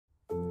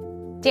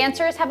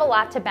Dancers have a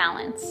lot to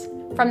balance.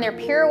 From their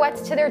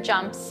pirouettes to their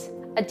jumps,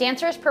 a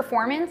dancer's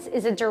performance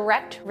is a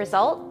direct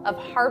result of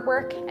hard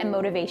work and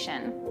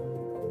motivation.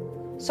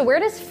 So where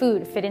does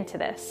food fit into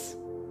this?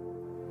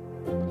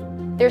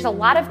 There's a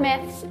lot of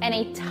myths and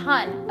a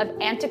ton of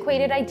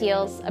antiquated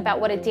ideals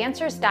about what a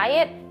dancer's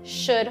diet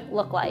should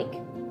look like.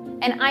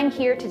 And I'm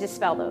here to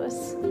dispel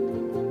those.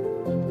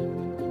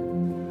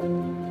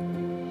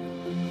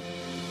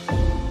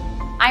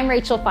 I'm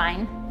Rachel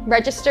Fine,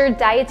 registered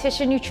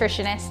dietitian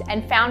nutritionist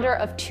and founder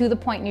of To The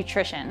Point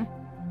Nutrition.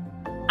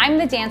 I'm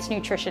the dance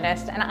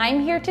nutritionist, and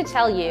I'm here to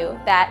tell you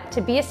that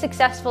to be a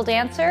successful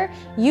dancer,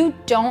 you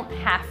don't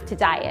have to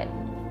diet.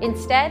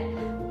 Instead,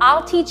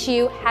 I'll teach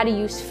you how to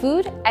use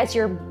food as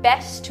your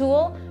best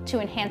tool to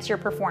enhance your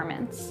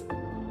performance.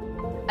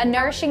 A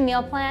nourishing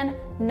meal plan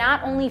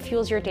not only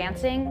fuels your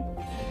dancing,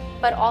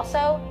 but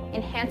also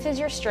enhances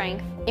your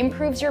strength,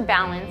 improves your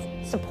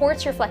balance,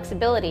 supports your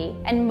flexibility,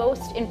 and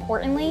most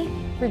importantly,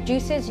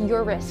 reduces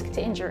your risk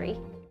to injury.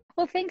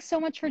 Well, thanks so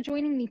much for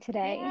joining me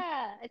today.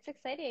 Yeah, it's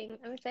exciting.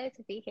 I'm excited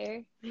to be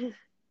here.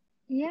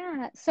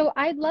 Yeah, so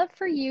I'd love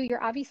for you,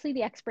 you're obviously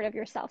the expert of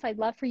yourself. I'd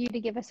love for you to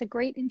give us a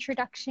great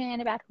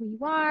introduction about who you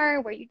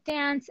are, where you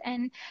dance,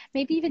 and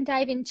maybe even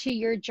dive into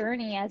your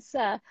journey as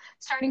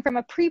starting from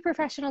a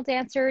pre-professional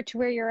dancer to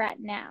where you're at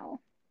now.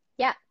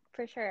 Yeah,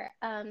 for sure.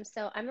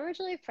 So I'm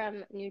originally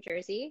from New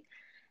Jersey,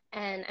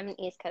 and I'm an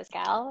East Coast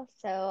gal.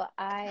 So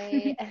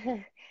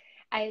I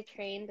I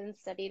trained and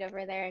studied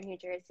over there in New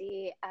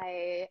Jersey.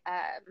 I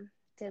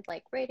did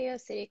like Radio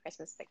City,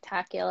 Christmas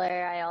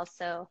Spectacular. I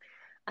also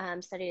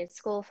studied at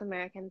School of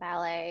American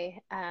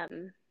Ballet,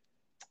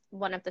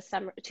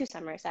 two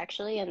summers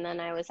actually, and then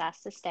I was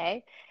asked to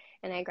stay,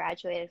 and I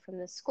graduated from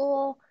the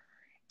school,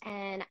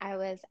 and I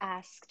was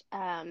asked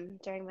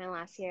during my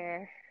last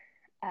year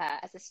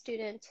as a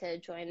student to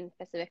join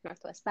Pacific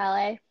Northwest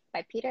Ballet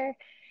by Peter.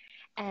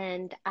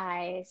 And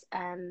I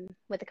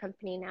with the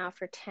company now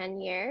for 10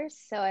 years.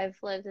 So I've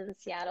lived in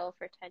Seattle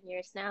for 10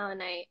 years now,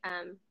 and I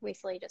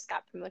recently just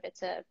got promoted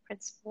to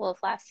principal of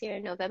last year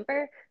in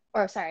November,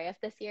 or sorry, of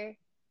this year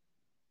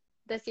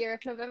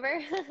of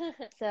November.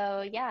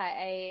 So yeah,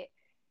 I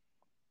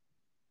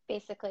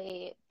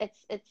basically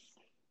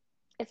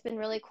it's been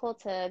really cool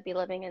to be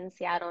living in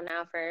Seattle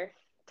now for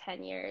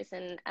 10 years,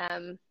 and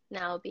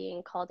now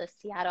being called a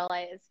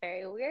Seattleite is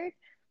very weird,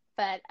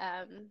 but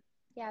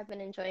yeah, I've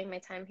been enjoying my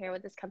time here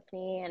with this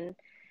company,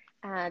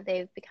 and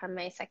they've become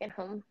my second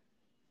home.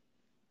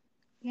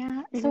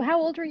 Yeah. So how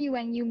old were you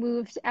when you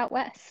moved out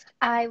west?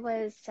 I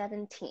was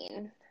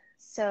 17.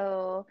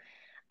 So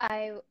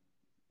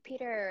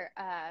Peter,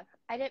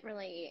 I didn't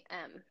really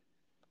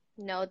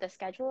know the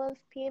schedule of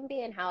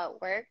PNB and how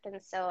it worked.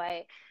 And so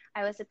I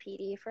was a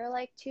PD for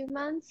like 2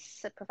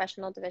 months, a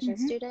professional division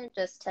student,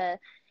 just to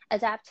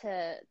adapt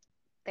to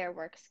their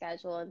work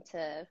schedule and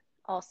to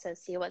also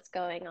see what's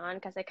going on,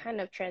 because I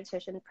kind of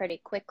transitioned pretty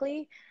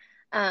quickly.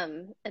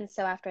 And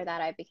so after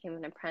that, I became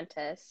an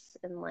apprentice,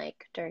 and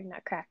like during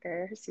that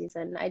Cracker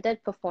season, I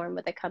did perform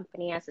with the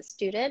company as a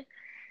student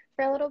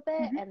for a little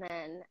bit, and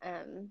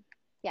then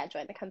yeah,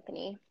 joined the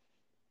company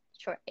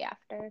shortly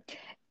after.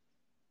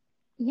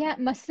 Yeah, it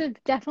must have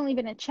definitely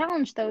been a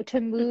challenge, though,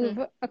 to move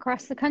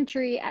across the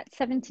country at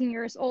 17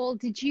 years old.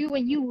 Did you,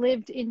 when you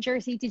lived in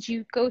Jersey, did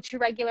you go to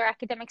regular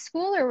academic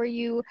school, or were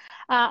you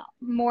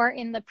more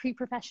in the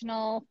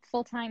pre-professional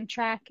full-time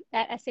track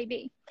at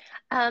SAB?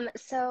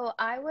 So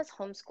I was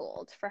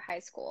homeschooled for high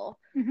school.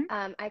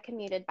 I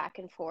commuted back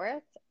and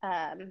forth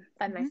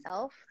by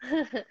myself.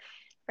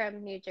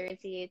 From New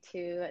Jersey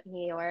to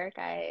New York.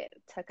 I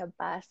took a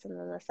bus and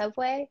then the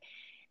subway.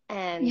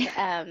 And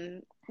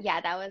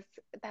yeah, that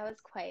was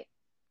quite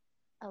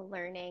a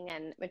learning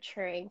and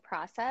maturing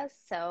process.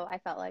 So I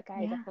felt like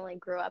I definitely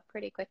grew up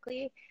pretty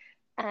quickly.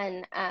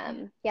 And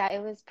yeah,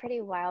 it was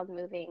pretty wild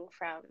moving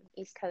from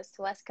East Coast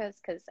to West Coast,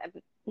 because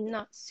I'm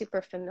not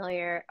super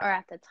familiar, or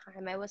at the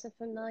time I wasn't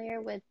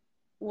familiar with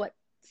what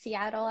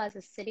Seattle as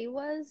a city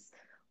was,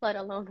 let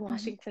alone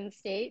Washington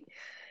State.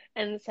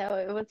 And so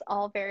it was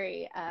all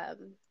very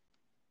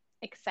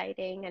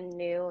exciting and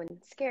new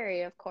and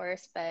scary, of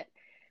course, but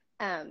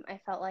I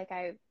felt like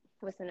I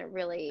was in a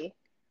really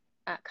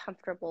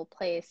comfortable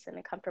place and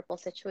a comfortable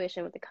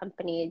situation with the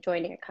company,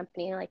 joining a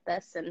company like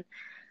this. And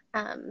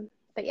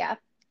but yeah.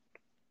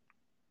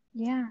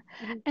 Yeah.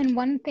 And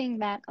one thing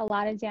that a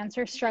lot of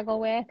dancers struggle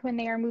with when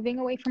they are moving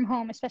away from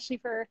home, especially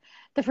for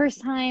the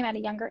first time at a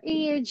younger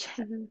age,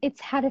 it's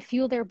how to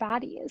fuel their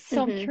bodies.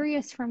 So I'm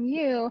curious from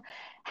you,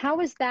 how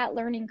was that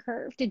learning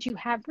curve? Did you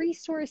have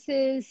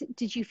resources?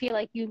 Did you feel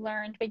like you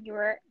learned when you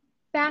were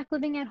back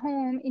living at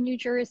home in New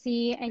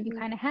Jersey and you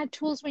kind of had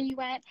tools when you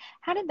went?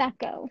 How did that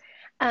go?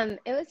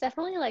 It was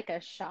definitely like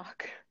a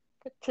shock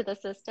to the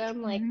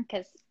system, like,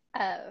 because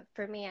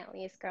for me, at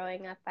least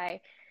growing up, I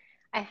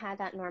had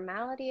that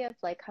normality of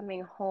like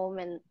coming home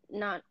and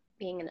not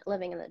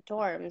living in the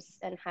dorms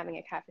and having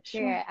a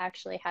cafeteria. I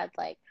actually had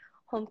like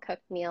home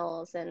cooked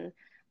meals, and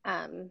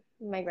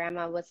my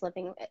grandma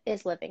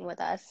is living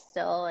with us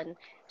still, and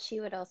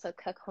she would also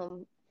cook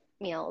home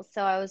meals.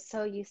 So I was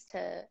so used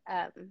to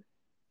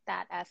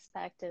that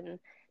aspect and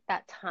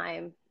that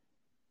time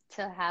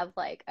to have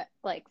like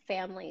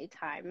family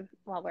time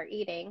while we're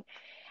eating.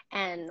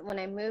 And when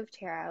I moved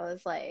here, I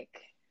was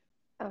like,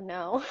 oh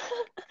no,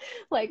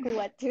 like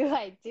what do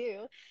I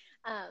do?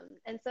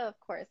 And so of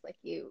course, like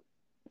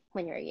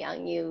when you're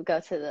young, you go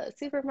to the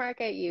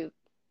supermarket, you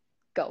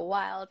go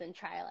wild and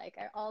try like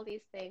all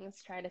these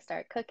things, try to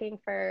start cooking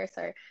first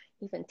or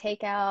even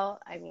takeout.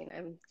 I mean,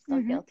 I'm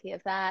still guilty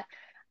of that.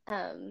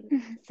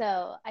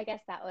 So I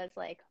guess that was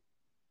like,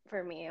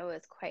 for me, it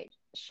was quite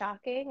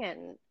shocking,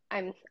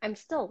 and I'm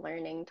still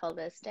learning till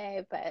this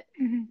day, but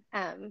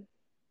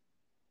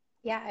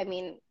yeah, I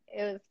mean,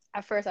 it was,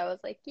 at first I was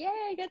like, yeah,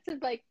 I get to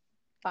like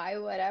buy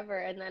whatever.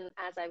 And then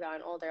as I've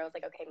gotten older, I was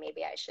like, okay,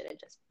 maybe I shouldn't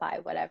just buy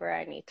whatever.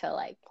 I need to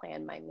like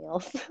plan my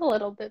meals a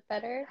little bit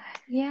better.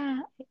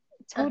 Yeah,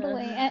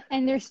 totally.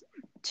 And there's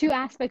two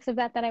aspects of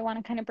that I want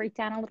to kind of break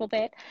down a little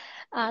bit.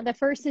 The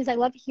first is I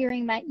love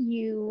hearing that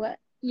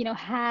you know,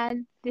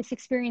 had this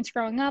experience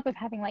growing up of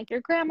having like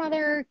your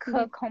grandmother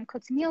cook home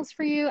cooked meals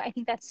for you. I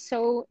think that's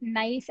so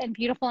nice and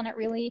beautiful. And it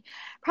really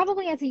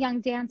probably as a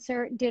young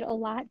dancer did a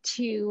lot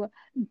to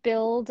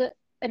build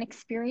an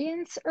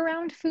experience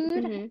around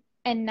food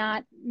and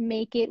not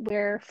make it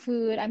where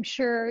food, I'm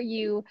sure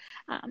you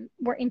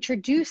were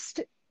introduced,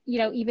 you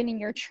know, even in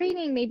your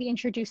training, maybe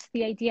introduced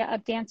the idea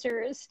of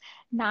dancers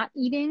not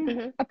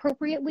eating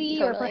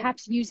appropriately or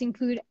perhaps using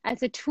food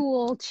as a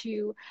tool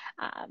to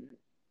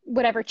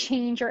whatever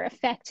change or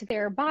affect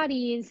their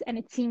bodies. And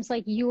it seems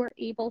like you were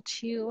able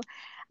to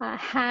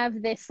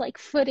have this like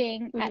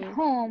footing at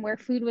home where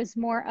food was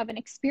more of an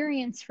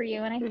experience for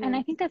you. And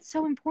I think that's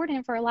so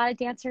important for a lot of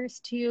dancers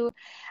to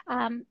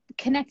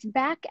connect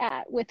back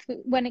with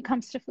food when it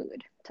comes to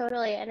food.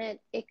 Totally. And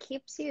it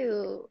keeps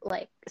you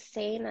like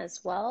sane as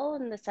well,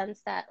 in the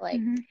sense that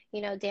like,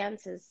 you know,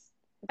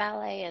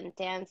 ballet and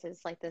dance is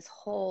like this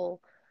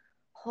whole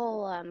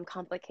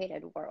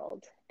complicated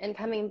world, and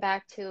coming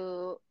back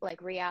to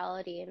like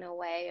reality in a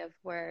way of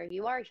where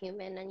you are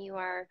human and you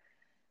are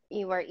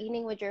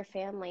eating with your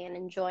family and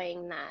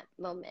enjoying that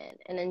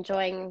moment and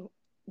enjoying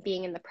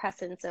being in the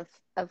presence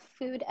of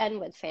food and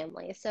with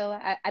family. So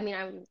I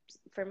mean,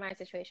 for my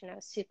situation, I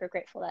was super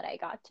grateful that I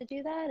got to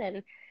do that.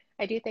 And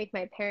I do thank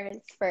my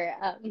parents for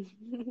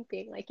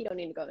being like, you don't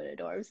need to go to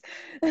the dorms,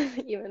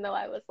 even though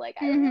I was like,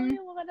 I really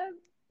want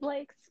to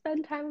like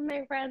spend time with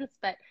my friends.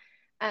 But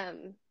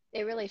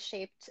it really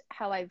shaped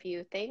how I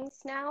view things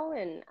now.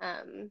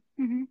 And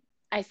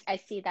I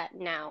see that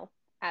now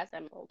as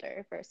I'm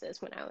older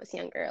versus when I was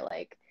younger,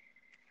 like,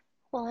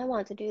 well, I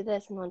want to do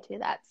this and want to do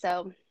that.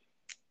 So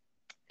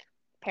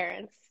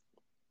parents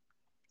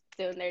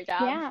doing their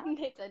job. Yeah.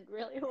 They did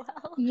really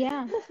well.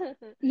 Yeah.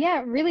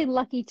 Yeah, really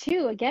lucky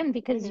too, again,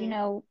 because you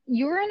know,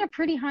 you were in a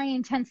pretty high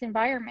intense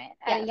environment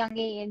at a young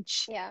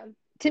age. Yeah.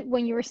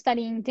 When you were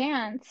studying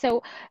dance.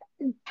 So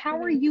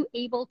how are you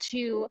able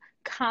to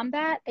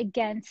combat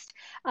against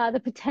the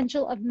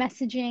potential of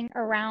messaging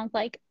around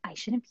like, I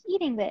shouldn't be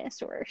eating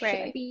this, or should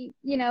I be,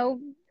 you know,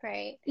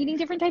 eating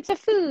different types of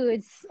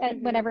foods,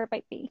 whatever it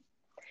might be?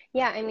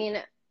 Yeah, I mean,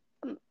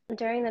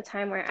 during the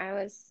time where I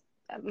was,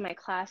 my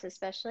class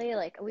especially,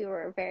 like we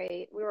were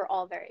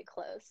all very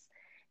close.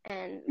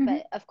 And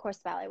but of course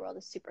the ballet world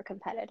is super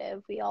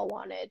competitive. We all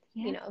wanted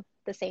you know,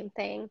 the same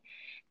thing,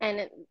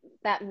 and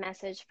that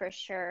message for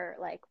sure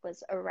like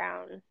was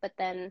around. But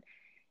then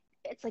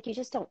it's like you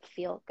just don't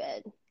feel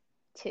good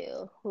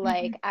too.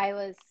 Like I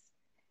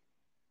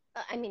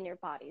mean, your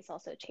body's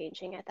also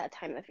changing at that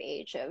time of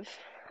age of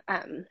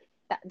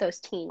those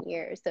teen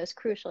years, those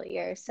crucial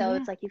years. So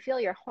it's like you feel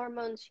your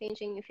hormones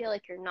changing, you feel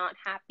like you're not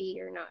happy,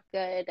 you're not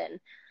good.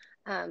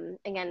 And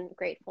again,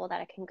 grateful that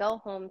I can go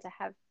home to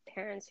have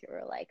parents who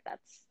are like,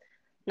 that's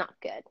not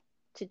good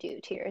to do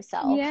to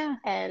yourself.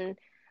 And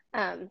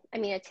I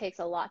mean, it takes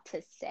a lot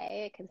to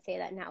say. I can say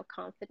that now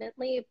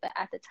confidently, but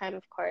at the time,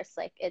 of course,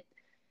 like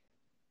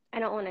I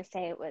don't want to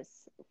say it was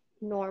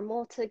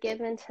normal to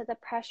give into the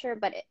pressure,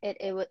 but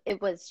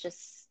it was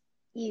just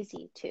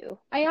easy to.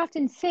 I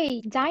often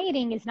say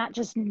dieting is not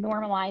just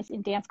normalized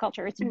in dance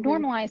culture, it's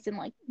normalized in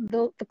like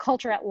the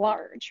culture at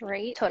large,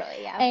 right?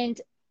 Totally, yeah. And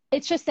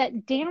it's just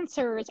that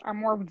dancers are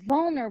more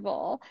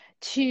vulnerable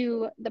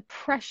to the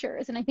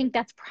pressures. And I think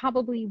that's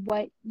probably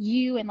what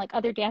you and like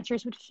other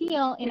dancers would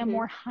feel in a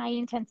more high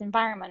intense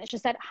environment. It's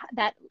just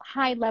that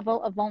high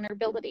level of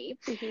vulnerability.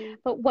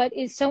 But what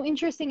is so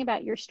interesting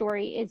about your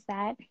story is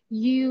that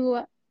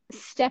you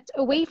stepped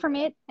away from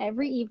it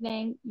every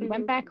evening. You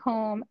went back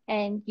home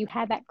and you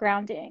had that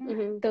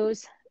grounding,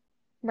 those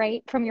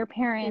right from your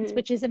parents,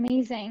 which is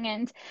amazing.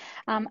 And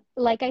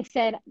like I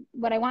said,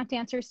 what I want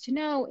dancers to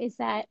know is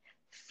that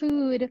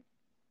food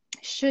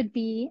should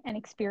be an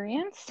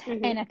experience.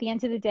 And at the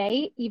end of the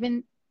day,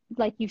 even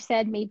like you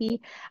said,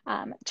 maybe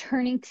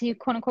turning to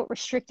quote unquote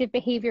restrictive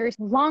behaviors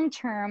long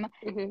term,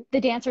 the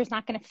dancer is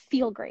not going to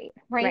feel great,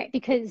 right?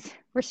 Because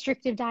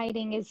restrictive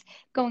dieting is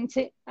going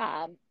to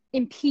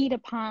impede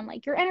upon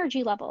like your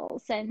energy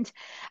levels and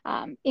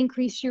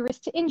increase your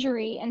risk to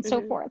injury and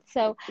so forth.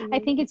 So I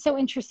think it's so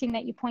interesting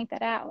that you point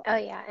that out. Oh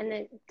yeah, and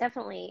it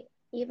definitely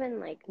even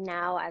like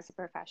now as a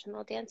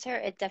professional dancer,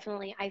 it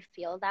definitely, I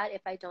feel that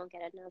if I don't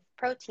get enough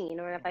protein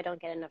or if I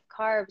don't get enough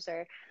carbs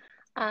or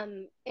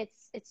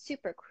it's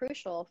super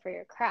crucial for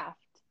your craft.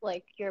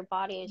 Like your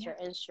body is Yeah. your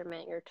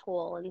instrument, your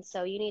tool, and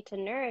so you need to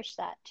nourish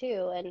that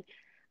too,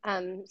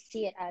 and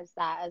see it as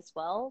that as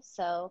well.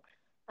 So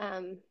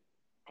um,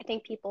 I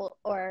think people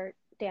or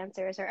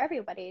dancers or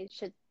everybody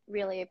should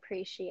really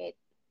appreciate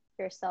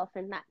yourself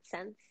in that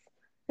sense.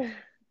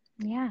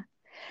 Yeah.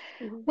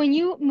 Mhm. When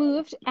you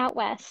moved out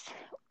west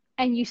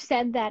and you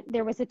said that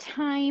there was a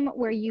time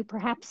where you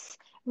perhaps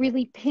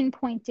really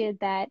pinpointed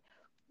that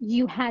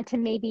you had to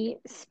maybe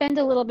spend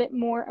a little bit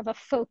more of a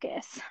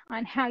focus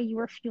on how you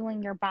were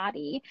fueling your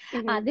body.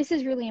 Mhm. This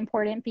is really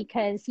important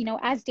because, you know,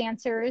 as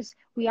dancers,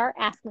 we are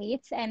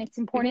athletes, and it's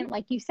Mhm. important,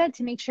 like you said,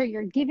 to make sure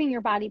you're giving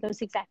your body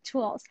those exact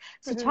tools.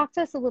 So, Mhm. talk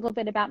to us a little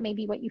bit about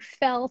maybe what you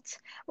felt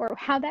or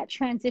how that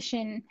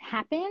transition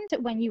happened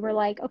when you were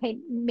like, okay,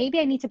 maybe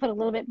I need to put a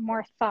little bit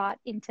more thought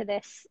into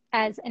this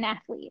as an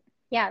athlete.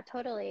 Yeah,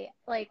 totally.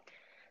 Like,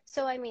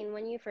 so I mean,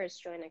 when you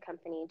first join a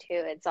company too,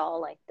 it's all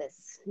like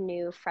this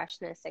new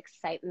freshness,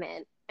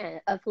 excitement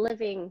of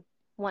living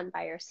one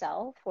by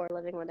yourself or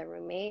living with a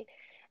roommate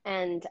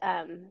and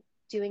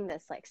doing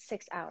this like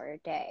 6 hour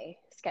day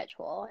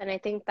schedule. And I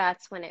think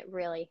that's when it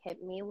really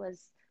hit me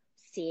was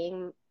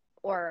seeing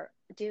or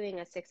doing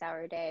a 6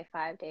 hour day,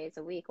 5 days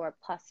a week or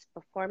plus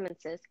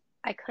performances.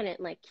 I couldn't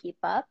like keep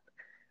up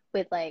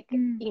with like,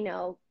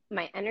 Mm,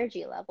 my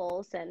energy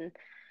levels and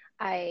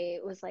I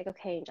was like,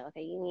 okay,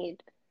 Angelica, you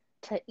need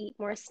to eat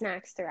more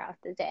snacks throughout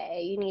the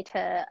day. You need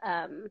to,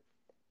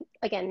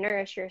 again,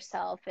 nourish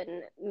yourself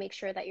and make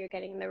sure that you're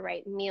getting the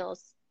right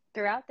meals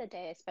throughout the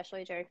day,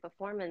 especially during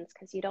performance,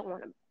 because you don't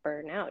want to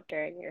burn out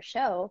during your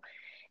show.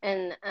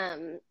 And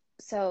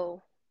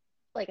so,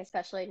 like,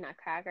 especially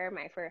Nutcracker,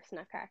 my first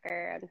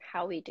Nutcracker, and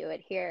how we do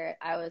it here,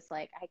 I was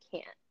like, I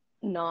can't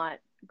not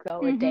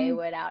go a day mm-hmm.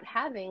 without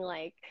having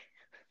like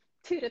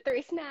 2 to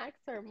 3 snacks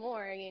or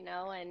more, and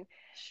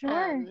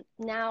Sure.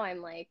 now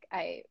I'm like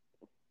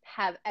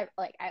have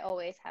like I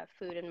always have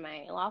food in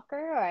my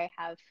locker or I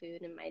have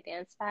food in my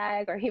dance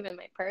bag or even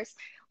my purse,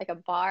 like a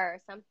bar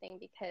or something,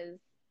 because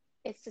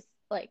it's just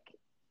like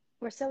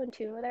we're so in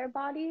tune with our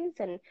bodies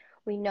and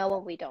we know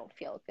when we don't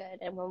feel good,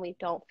 and when we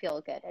don't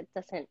feel good it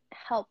doesn't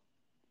help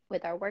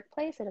with our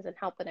workplace, it doesn't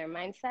help with our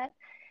mindset.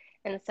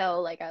 And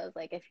so, like, I was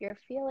like, if you're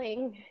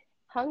feeling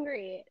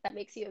hungry, that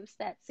makes you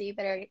upset. So you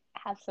better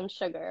have some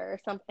sugar or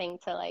something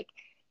to like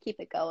keep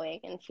it going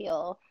and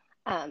feel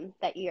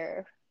that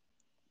you're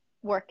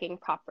working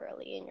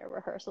properly in your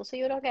rehearsal, so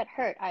you don't get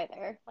hurt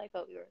either, like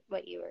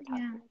what you were Yeah.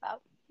 talking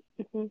about.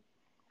 Hmm.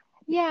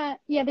 Yeah,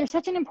 yeah, there's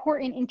such an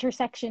important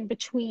intersection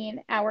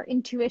between our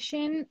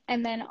intuition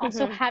and then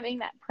also Hmm. having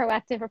that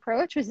proactive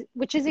approach,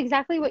 which is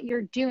exactly what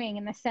you're doing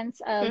in the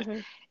sense of Hmm.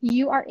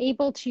 you are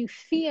able to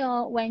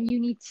feel when you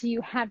need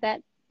to have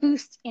that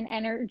boost in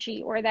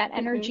energy or that Hmm.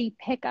 energy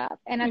pickup.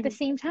 And at the Hmm.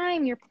 same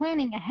time, you're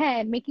planning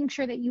ahead, making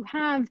sure that you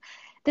have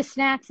the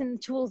snacks and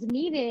the tools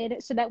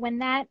needed so that when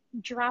that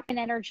drop in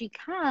energy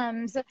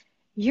comes,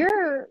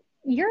 you're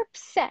you're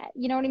set,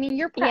 you know what I mean,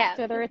 you're prepped, Yeah.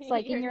 whether it's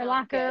like in You're your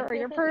not locker good. or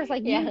your purse,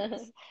 like you. Yeah.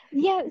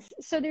 Yes,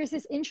 so there's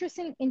this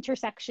interesting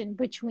intersection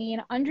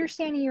between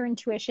understanding your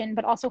intuition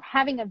but also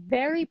having a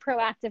very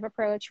proactive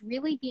approach,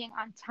 really being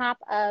on top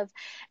of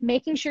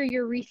making sure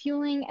you're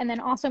refueling and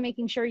then also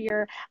making sure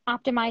you're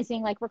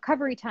optimizing like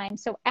recovery time,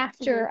 so Hmm.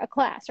 after a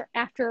class or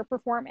after a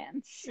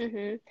performance.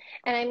 Hmm.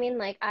 And I mean,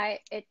 like,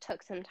 it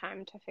took some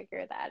time to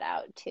figure that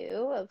out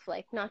too, of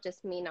like not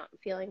just me not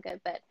feeling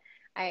good, but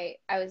I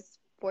was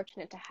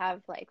fortunate to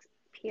have like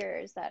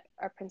peers that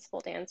are principal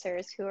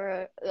dancers who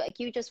are like,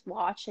 you just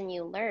watch and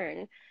you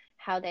learn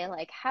how they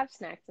like have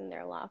snacks in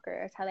their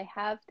lockers, how they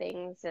have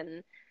things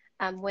and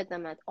with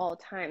them at all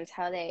times,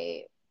 how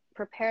they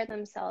prepare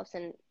themselves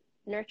and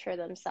nurture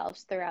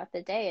themselves throughout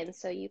the day. And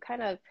so you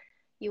kind of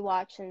you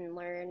watch and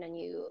learn and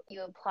you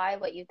apply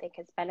what you think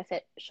is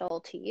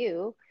beneficial to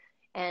you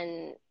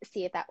and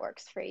see if that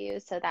works for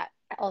you. So that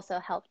also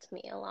helped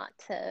me a lot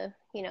to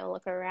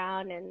look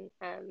around and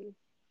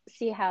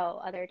see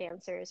how other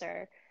dancers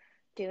are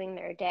doing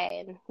their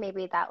day, and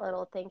maybe that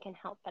little thing can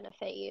help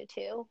benefit you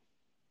too.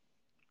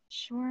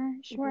 Sure,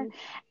 sure. Hmm.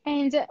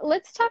 And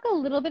let's talk a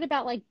little bit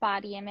about like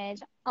body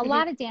image. A Hmm.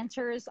 lot of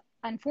dancers,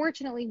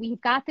 unfortunately, we've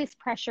got this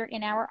pressure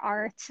in our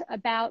art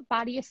about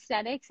body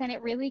aesthetics, and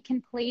it really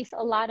can place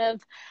a lot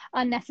of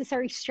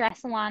unnecessary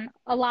stress on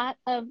a lot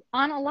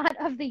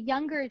of the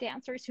younger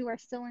dancers who are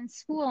still in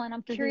school. And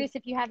I'm Hmm. curious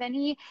if you have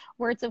any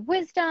words of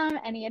wisdom,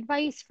 any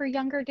advice for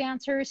younger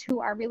dancers who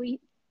are really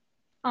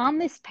on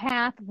this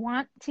path,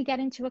 want to get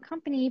into a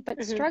company,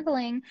 but Hmm.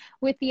 struggling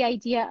with the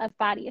idea of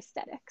body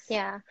aesthetics.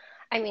 Yeah,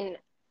 I mean,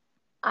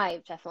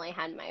 I've definitely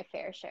had my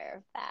fair share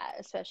of that,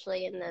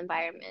 especially in the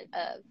environment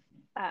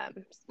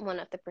of one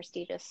of the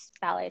prestigious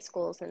ballet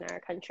schools in our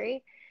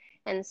country.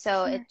 And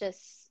so it Sure.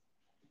 just,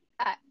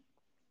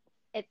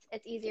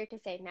 it's easier to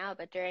say now,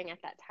 but during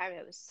at that time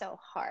it was so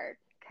hard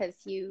because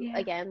you Yeah.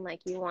 again,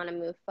 like, you want to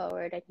move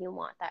forward and you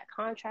want that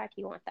contract,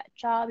 you want that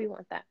job, you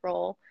want that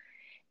role,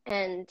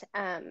 And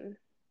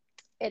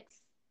it's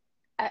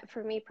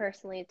for me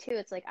personally too,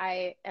 it's like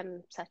I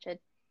am such a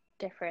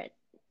different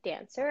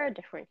dancer, a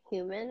different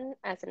human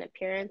as an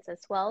appearance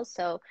as well.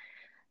 So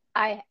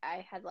I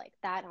had like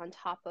that on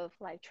top of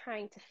like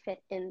trying to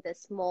fit in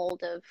this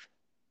mold of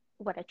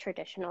what a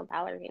traditional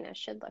ballerina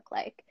should look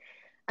like,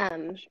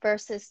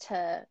 versus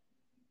to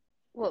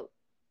what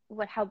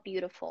how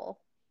beautiful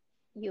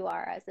you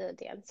are as a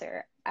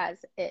dancer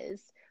as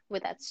is,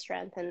 with that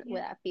strength and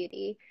with that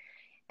beauty.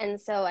 And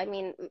so, I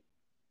mean,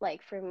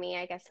 like for me,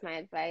 I guess my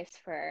advice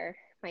for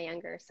my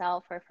younger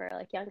self, or for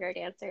like younger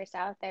dancers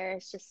out there,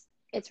 is just,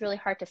 it's really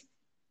hard to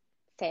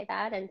say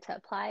that and to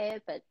apply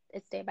it, but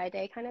it's day by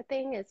day kind of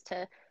thing, is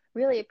to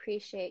really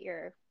appreciate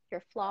your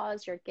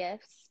flaws, your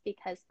gifts,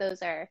 because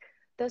those are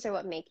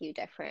what make you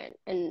different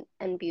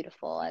and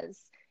beautiful as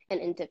an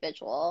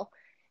individual.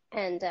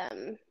 And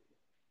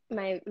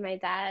my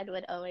dad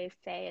would always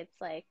say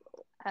it's like,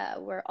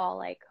 we're all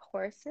like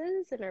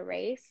horses in a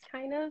race,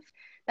 kind of,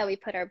 that we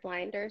put our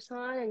blinders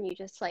on, and you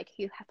just like,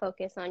 you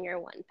focus on your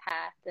one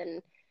path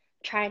and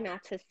try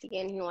not to see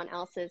anyone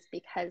else's,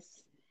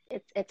 because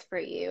it's for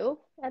you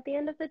at the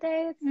end of the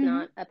day. It's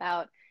not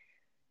about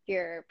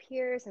your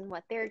peers and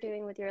what they're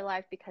doing with your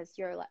life, because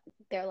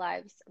their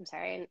lives, I'm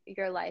sorry, and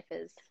your life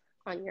is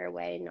on your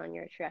way and on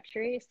your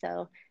trajectory.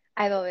 So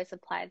I've always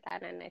applied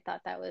that, and I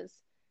thought that was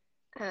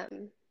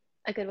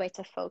a good way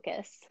to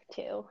focus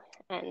too,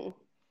 and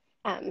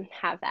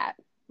have that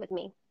with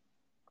me.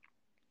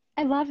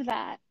 I love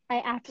that.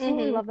 I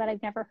absolutely love that.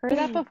 I've never heard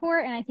that before.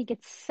 And I think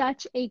it's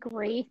such a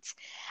great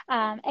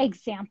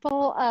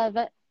example of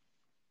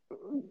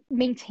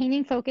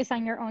maintaining focus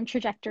on your own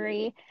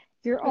trajectory,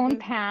 your own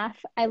path.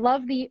 I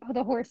love the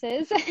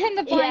horses and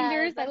the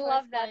blinders. Yeah, I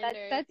love that.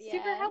 blinders. That's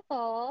super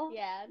helpful.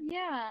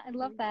 Yeah, I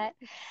love that.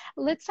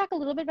 Let's talk a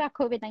little bit about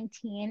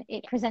COVID-19.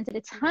 It presented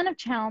a ton of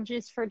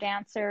challenges for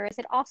dancers.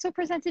 It also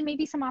presented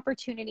maybe some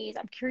opportunities.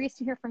 I'm curious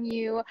to hear from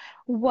you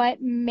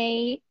what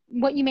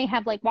you may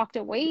have like walked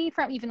away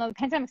from, even though the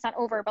pandemic's not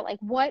over, but like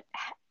what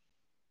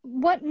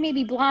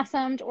maybe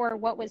blossomed, or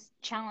what was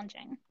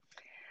challenging?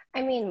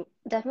 I mean,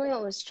 definitely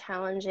what was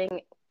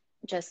challenging,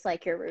 just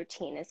like your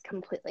routine is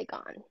completely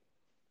gone.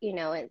 You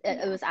know, it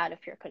was out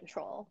of your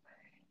control.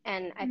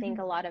 And I think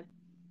a lot of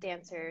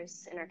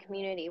dancers in our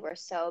community were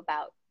so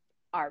about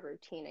our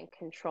routine and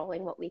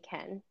controlling what we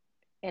can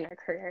in our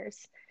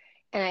careers.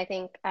 And I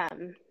think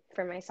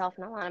for myself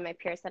and a lot of my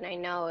peers that I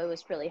know, it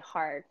was really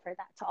hard for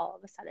that to all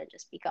of a sudden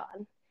just be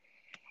gone.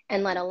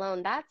 And let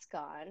alone that's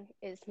gone,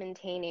 is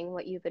maintaining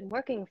what you've been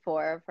working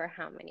for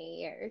how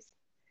many years.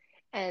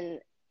 And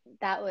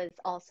that was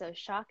also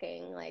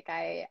shocking. Like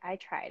I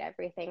tried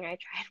everything. I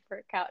tried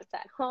workouts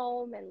at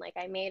home, and like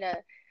I made a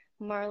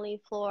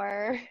Marley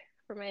floor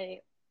for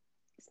my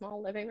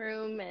small living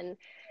room, and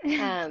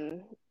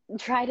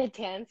try to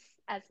dance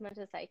as much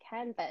as I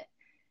can. But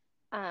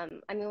I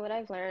mean, what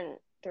I've learned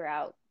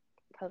throughout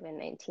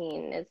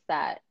COVID-19 is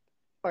that,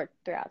 or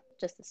throughout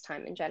just this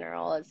time in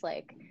general, is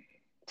like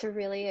to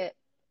really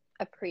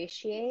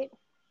appreciate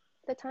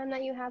the time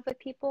that you have with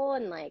people,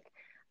 and like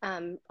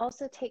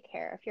also take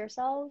care of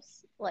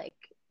yourselves, like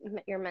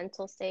your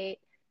mental state,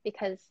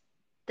 because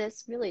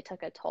this really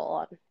took a toll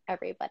on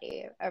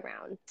everybody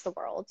around the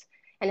world,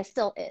 and it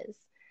still is.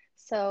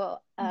 So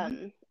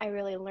I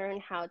really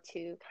learned how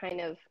to kind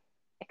of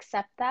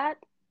accept that,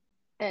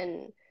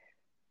 and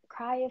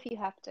cry if you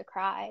have to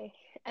cry,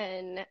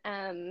 and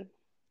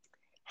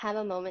have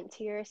a moment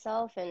to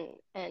yourself,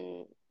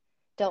 and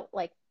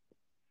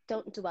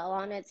don't dwell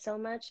on it so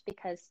much,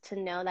 because to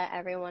know that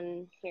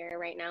everyone here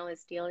right now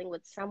is dealing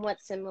with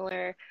somewhat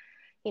similar,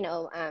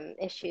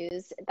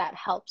 issues, that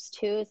helps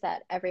too, is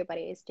that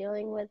everybody is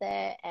dealing with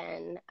it.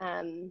 And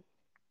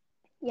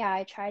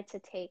I tried to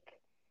take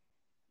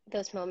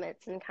those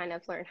moments and kind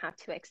of learn how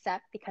to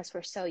accept, because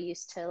we're so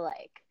used to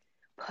like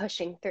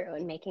pushing through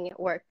and making it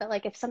work. But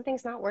like if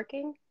something's not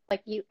working,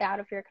 like you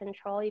out of your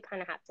control, you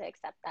kind of have to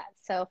accept that.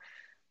 So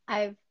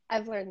I've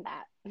learned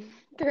that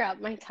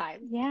throughout my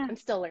time. Yeah. I'm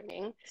still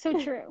learning. So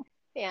true.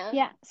 Yeah.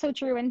 Yeah, so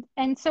true.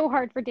 And so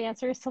hard for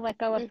dancers to let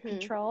go of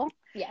control.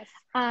 Yes.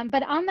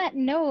 But on that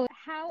note,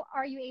 how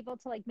are you able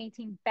to like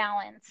maintain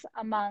balance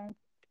among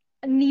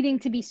needing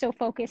to be so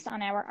focused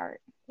on our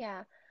art?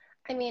 Yeah.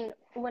 I mean,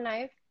 when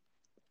I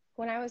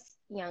was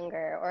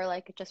younger, or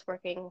like just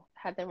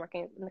had been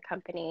working in the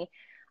company,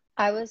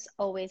 I was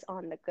always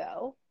on the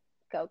go,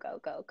 go, go,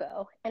 go,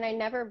 go. And I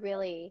never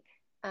really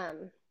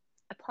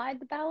applied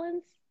the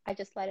balance. I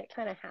just let it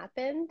kind of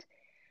happen,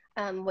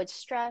 with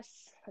stress,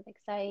 with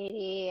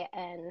anxiety,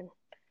 and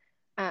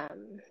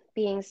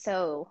being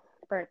so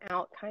burnt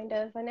out kind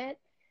of in it,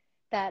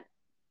 that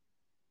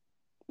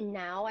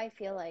now I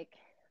feel like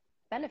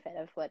benefit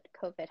of what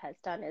COVID has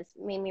done is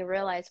made me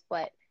realize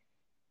what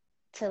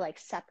to like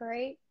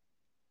separate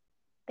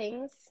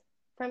things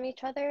from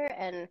each other,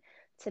 and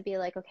to be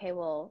like, okay,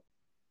 well,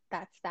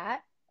 that's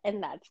that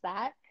and that's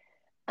that.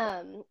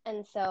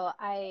 And so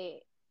I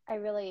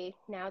really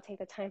now take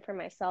the time for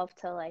myself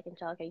to like,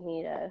 Angelica, you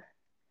need to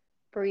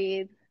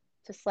breathe,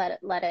 just let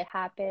it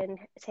happen,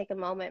 take a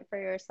moment for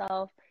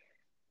yourself,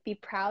 be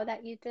proud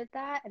that you did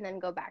that and then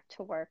go back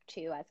to work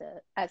too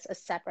as a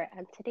separate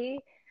entity.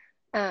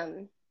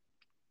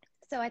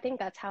 So I think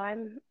that's how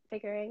I'm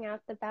figuring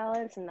out the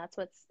balance, and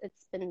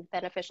it's been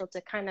beneficial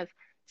to kind of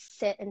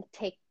sit and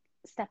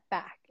step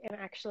back and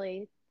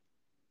actually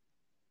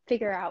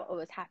figure out what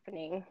was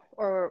happening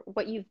or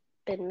what you've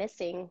been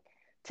missing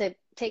to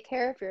take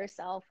care of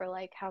yourself for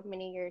like how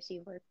many years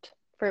you worked,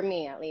 for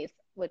me at least,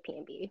 with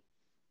PNB.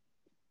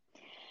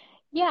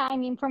 Yeah, I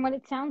mean, from what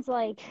it sounds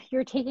like,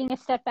 you're taking a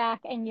step back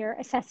and you're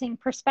assessing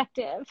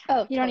perspective.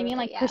 Oh, you know totally, what I mean?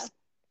 Like yeah.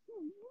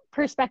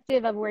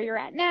 Perspective of where you're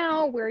at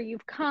now, where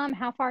you've come,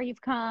 how far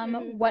you've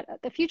come, what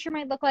the future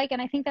might look like.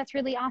 And I think that's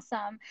really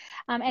awesome.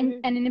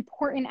 And an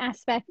important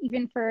aspect,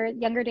 even for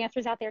younger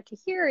dancers out there to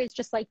hear, is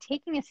just like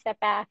taking a step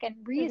back and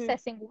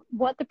reassessing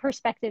what the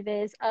perspective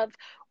is of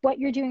what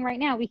you're doing right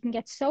now. We can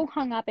get so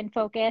hung up and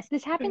focused.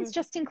 This happens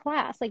just in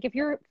class. Like if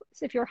you're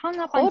hung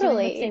up on doing,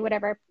 let's say,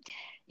 whatever,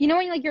 you know,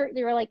 when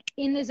you're like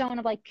in the zone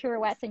of like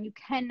pirouettes and you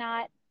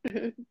cannot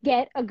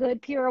get a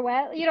good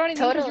pirouette, you know what I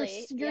mean?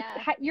 Totally.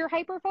 You're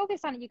hyper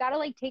focused on it. You got to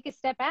like take a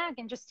step back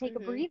and just take a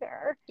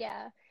breather.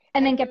 Yeah.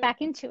 And then get back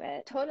into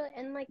it. Totally.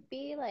 And like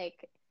be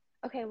like,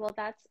 okay, well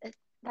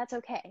that's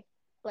okay.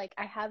 Like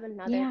I have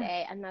another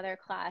day, another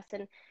class.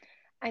 And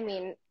I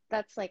mean,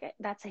 that's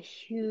a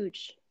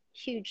huge,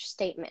 huge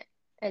statement.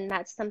 And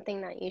that's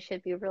something that you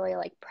should be really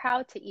like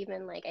proud to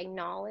even like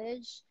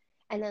acknowledge.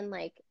 And then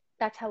like,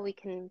 that's how we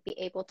can be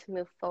able to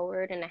move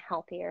forward in a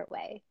healthier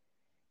way,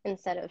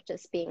 instead of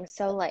just being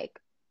so like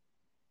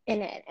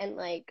in it and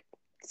like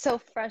so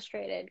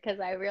frustrated, because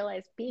I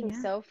realize being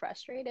so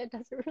frustrated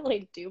doesn't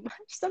really do much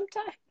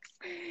sometimes.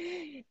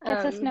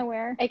 Gets us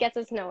nowhere. It gets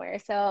us nowhere.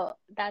 So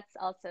that's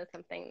also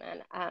something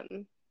that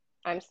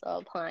I'm still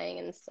applying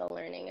and still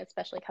learning,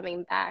 especially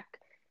coming back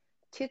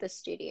to the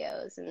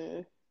studios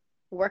and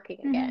working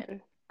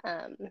again,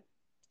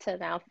 to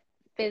now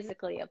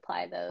physically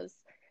apply those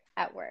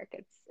at work.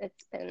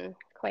 It's been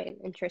quite an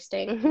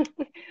interesting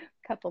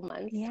couple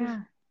months.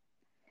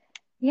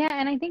 Yeah,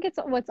 and I think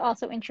what's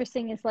also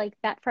interesting is like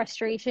that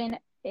frustration.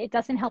 It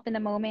doesn't help in the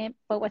moment,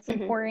 but what's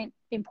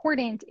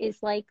important is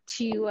like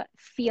to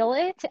feel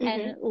it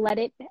and let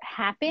it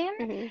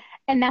happen.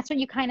 And that's when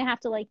you kind of have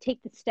to like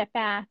take the step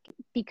back,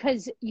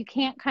 because you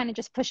can't kind of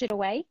just push it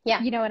away.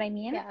 Yeah. You know what I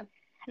mean?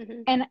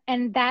 Yeah.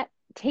 And that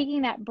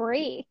taking that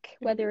break,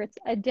 whether it's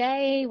a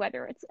day,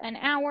 whether it's an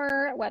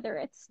hour, whether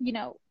it's, you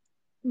know,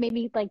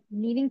 maybe like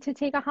needing to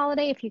take a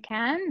holiday if you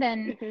can,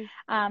 then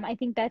I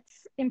think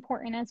that's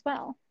important as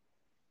well.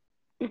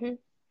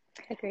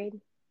 Agreed.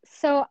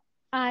 So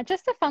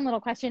just a fun little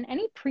question.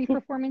 Any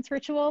pre-performance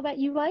ritual that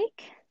you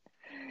like?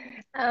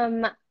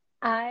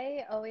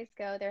 I always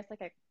go, there's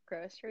like a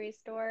grocery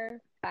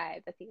store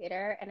by the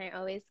theater, and I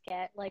always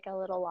get like a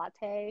little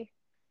latte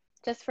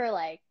just for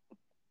like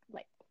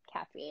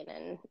caffeine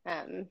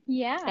and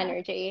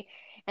energy.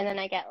 And then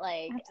I get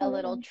like a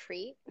little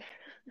treat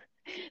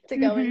to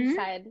go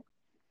inside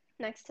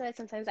next to it.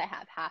 Sometimes I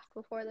have half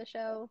before the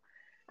show.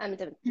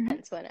 It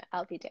depends when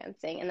I'll be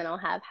dancing, and then I'll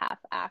have half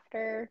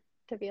after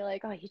to be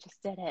like, oh, you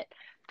just did it.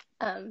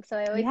 So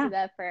I always do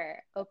that for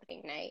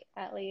opening night,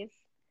 at least.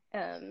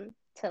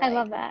 I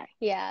love that.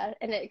 Yeah,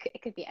 and it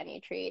could be any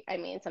treat. I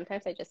mean,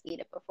 sometimes I just eat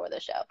it before the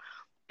show,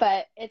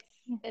 but it's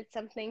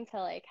something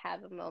to like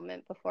have a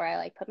moment before I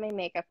like put my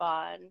makeup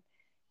on,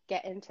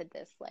 get into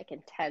this like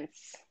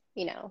intense,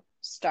 you know,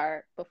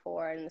 start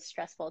before, and the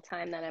stressful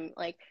time that I'm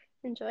like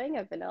enjoying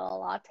a vanilla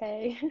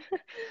latte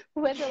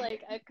with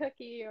like a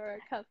cookie or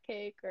a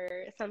cupcake or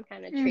some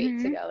kind of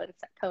treat to go and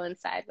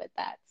coincide with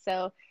that.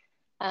 So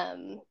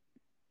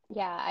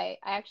I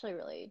actually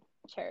really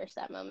cherish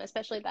that moment,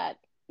 especially that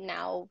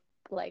now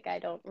like I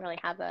don't really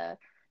have a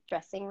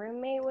dressing room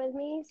mate with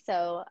me,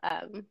 so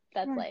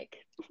that's like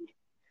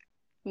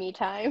me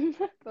time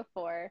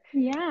before.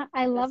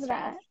 I love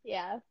that.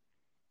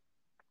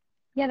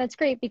 Yeah, that's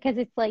great, because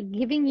it's like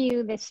giving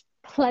you this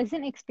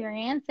pleasant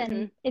experience,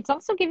 and it's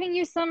also giving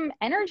you some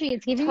energy.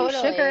 It's giving you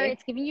sugar.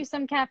 It's giving you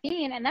some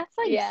caffeine, and that's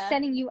like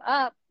setting you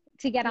up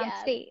to get on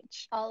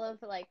stage. All of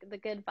like the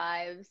good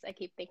vibes. I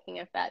keep thinking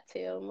of that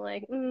too. I'm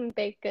like,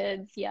 baked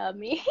goods,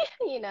 yummy.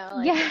 You know,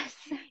 like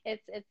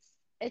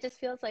it just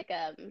feels like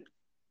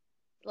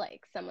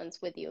someone's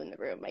with you in the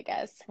room, I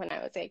guess, when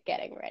I was like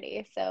getting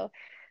ready. So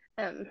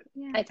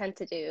I tend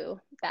to do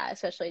that,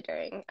 especially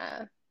during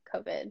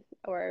COVID,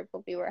 or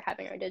when we were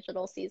having our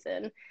digital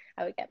season.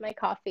 I would get my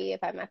coffee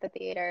if I'm at the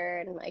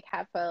theater and like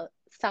have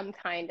some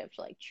kind of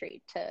like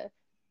treat to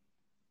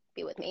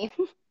be with me.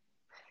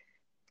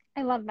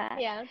 I love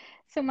that. Yeah.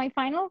 So my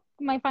final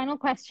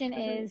question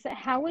is,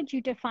 how would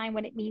you define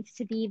what it means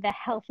to be the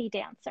healthy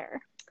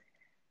dancer?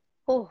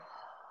 Oh,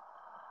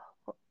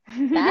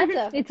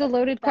 it's a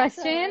loaded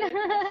question.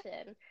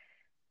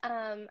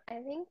 I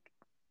think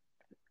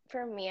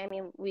for me, I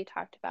mean, we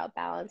talked about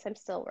balance. I'm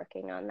still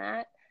working on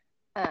that.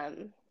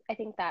 I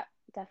think that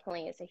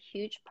definitely is a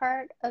huge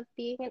part of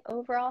being an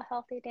overall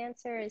healthy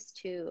dancer, is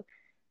to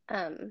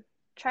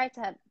try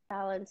to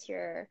balance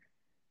your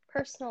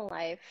personal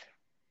life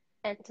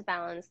and to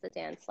balance the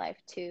dance life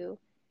too.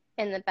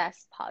 in the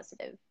best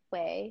positive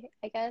way,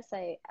 I guess.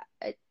 I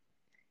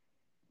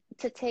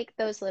to take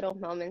those little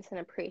moments and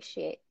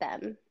appreciate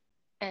them,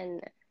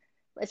 and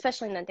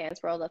especially in the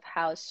dance world of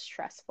how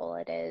stressful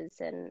it is,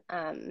 and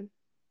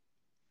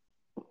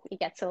it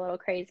gets a little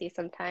crazy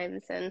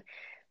sometimes, and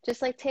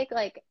just like take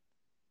like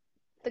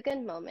the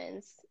good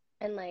moments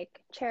and like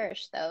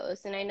cherish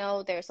those. And I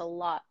know there's a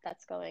lot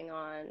that's going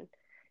on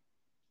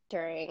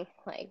during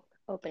like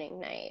opening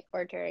night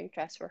or during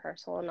dress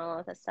rehearsal and all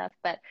of this stuff,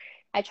 but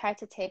I try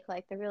to take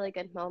like the really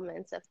good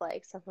moments of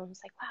like someone was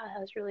like, wow, that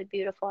was really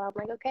beautiful. I'm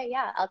like, okay,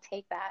 yeah, I'll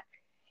take that.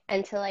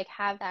 And to like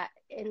have that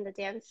in the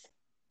dance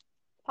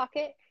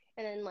pocket,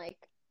 and then like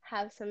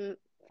have some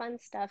fun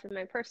stuff in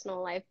my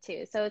personal life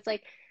too. So it's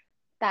like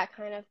that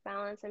kind of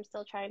balance I'm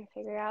still trying to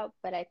figure out,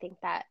 but I think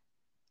that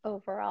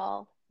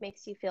overall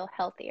makes you feel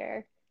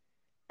healthier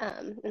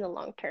in the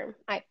long term.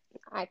 I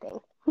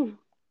think.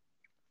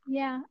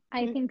 Yeah,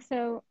 I think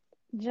so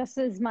just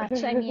as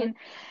much. I mean,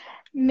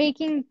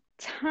 making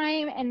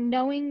time and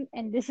knowing,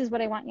 and this is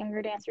what I want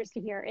younger dancers to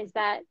hear, is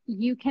that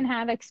you can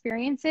have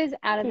experiences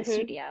out of the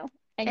studio.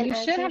 And you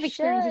should have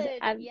experiences.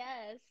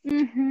 Yes.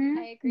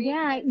 I agree.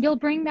 Yeah, you'll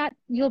bring that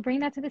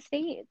to the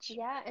stage.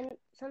 Yeah, and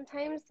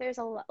sometimes there's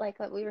a lot, like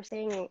what we were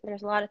saying,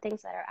 there's a lot of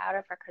things that are out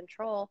of our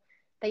control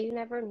that you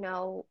never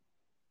know,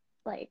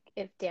 like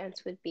if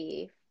dance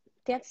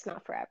is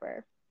not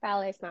forever.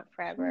 Ballet is not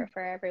forever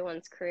for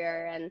everyone's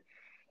career, and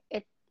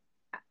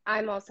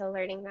I'm also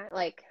learning that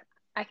like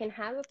I can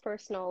have a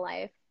personal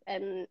life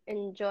and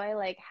enjoy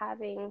like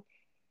having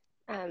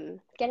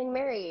getting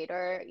married,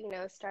 or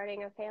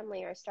starting a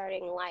family or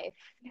starting life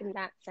in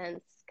that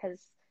sense, because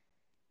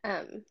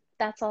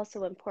that's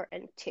also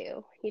important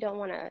too. You don't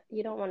want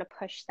to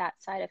push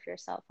that side of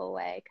yourself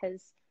away,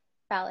 because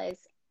ballet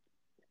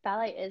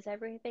is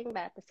everything,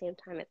 but at the same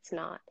time it's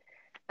not.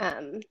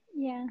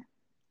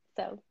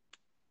 So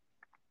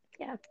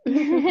yeah.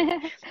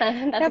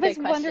 That was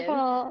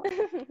wonderful.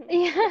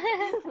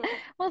 Yeah.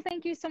 Well,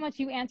 thank you so much.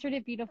 You answered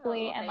it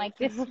beautifully. And like,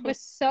 this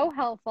was so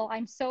helpful.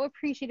 I'm so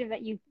appreciative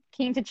that you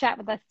came to chat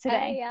with us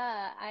today.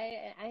 Yeah,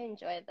 I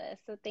enjoyed this.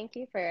 So thank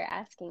you for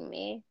asking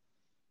me.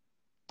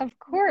 Of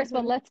course.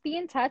 Well, let's be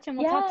in touch, and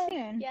we'll talk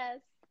soon. Yes.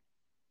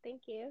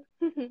 Thank you.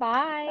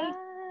 Bye.